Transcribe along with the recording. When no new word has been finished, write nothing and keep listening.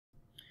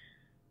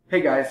Hey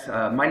guys,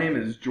 my name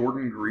is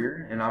Jordan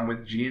Greer and I'm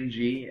with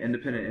G&G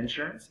Independent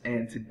Insurance,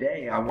 and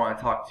today I want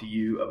to talk to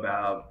you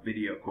about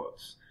video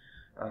quotes.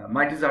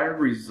 My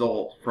desired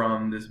result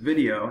from this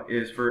video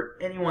is for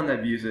anyone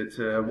that views it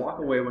to walk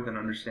away with an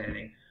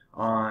understanding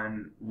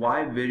on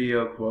why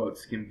video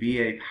quotes can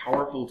be a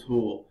powerful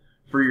tool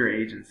for your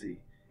agency,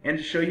 and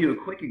to show you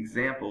a quick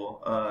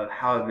example of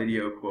how a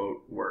video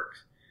quote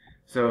works.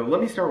 So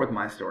let me start with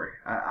my story.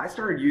 I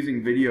started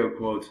using video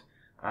quotes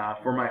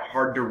for my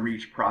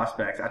hard-to-reach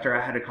prospects after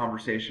I had a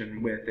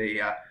conversation with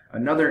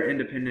another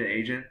independent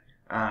agent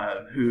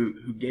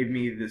who gave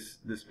me this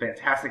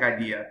fantastic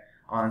idea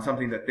on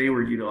something that they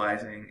were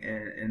utilizing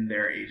in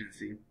their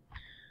agency.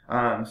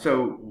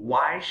 So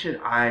why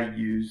should I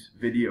use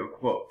video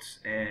quotes,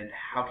 and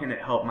how can it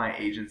help my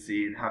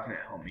agency, and how can it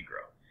help me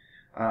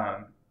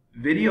grow?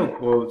 Video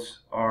quotes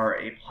are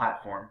a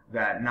platform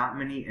that not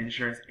many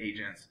insurance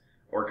agents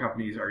or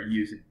companies are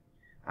using.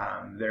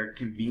 They're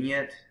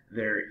convenient,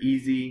 they're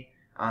easy,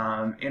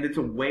 and it's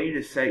a way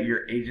to set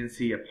your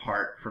agency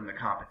apart from the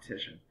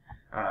competition.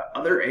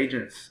 Other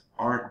agents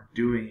aren't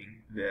doing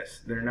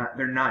this. They're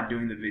not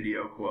doing the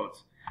video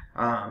quotes.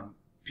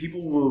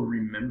 People will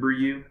remember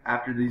you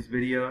after these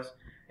videos,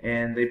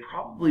 and they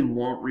probably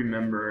won't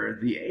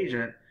remember the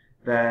agent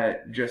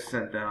that just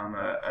sent them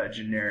a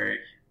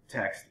generic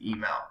text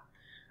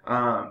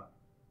email.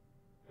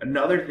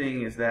 Another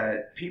thing is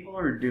that people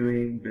are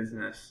doing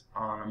business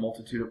on a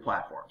multitude of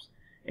platforms,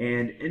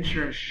 and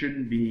insurance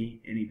shouldn't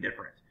be any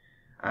different.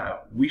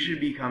 We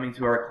should be coming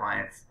to our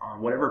clients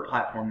on whatever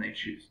platform they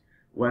choose,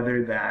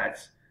 whether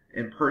that's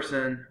in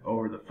person,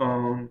 over the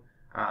phone,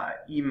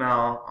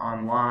 email,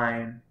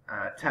 online,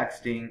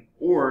 texting,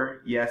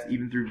 or yes,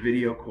 even through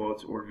video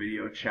quotes or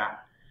video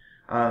chat.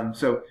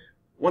 So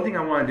one thing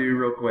I want to do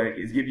real quick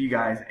is give you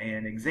guys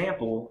an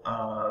example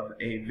of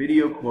a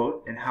video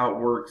quote and how it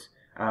works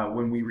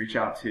when we reach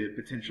out to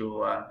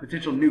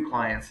potential new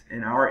clients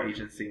in our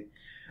agency.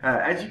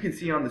 As you can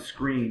see on the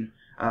screen,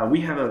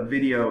 we have a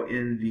video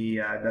in the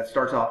that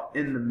starts off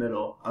in the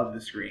middle of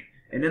the screen,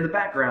 and in the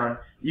background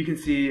you can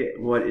see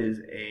what is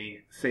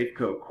a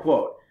Safeco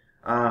quote.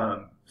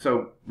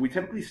 So we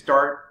typically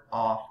start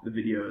off the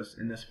videos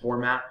in this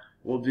format.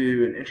 We'll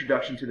do an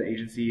introduction to the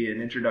agency, an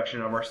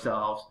introduction of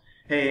ourselves.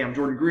 Hey, I'm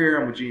Jordan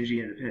Greer, I'm with G&G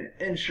Independent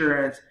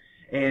Insurance,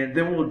 and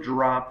then we'll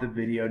drop the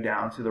video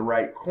down to the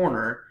right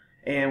corner,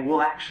 and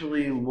we'll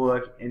actually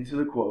look into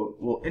the quote.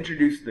 We'll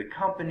introduce the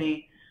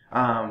company.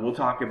 We'll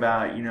talk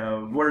about,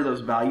 what are those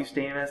value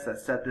statements that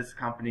set this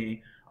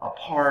company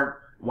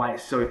apart, why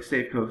is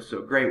Safeco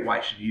so great,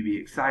 why should you be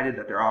excited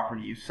that they're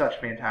offering you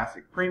such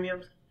fantastic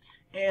premiums,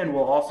 and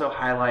we'll also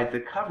highlight the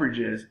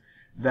coverages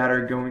that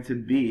are going to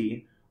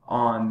be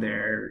on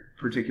their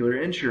particular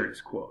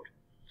insurance quote.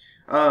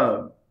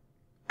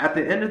 At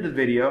the end of the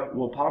video,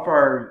 we'll pop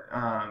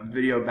our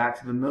video back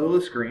to the middle of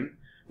the screen.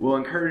 We'll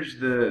encourage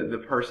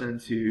the person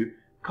to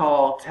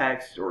call,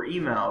 text, or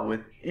email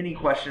with any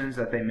questions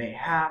that they may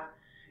have,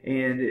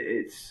 and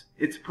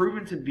it's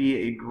proven to be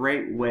a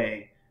great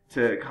way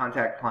to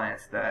contact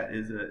clients. That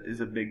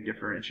is a big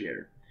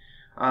differentiator.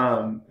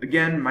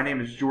 Again, my name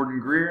is Jordan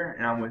Greer,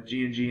 and I'm with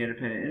G&G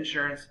Independent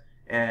Insurance,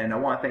 and I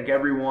want to thank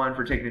everyone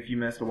for taking a few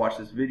minutes to watch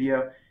this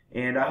video,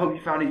 and I hope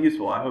you found it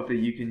useful. I hope that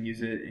you can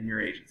use it in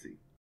your agency.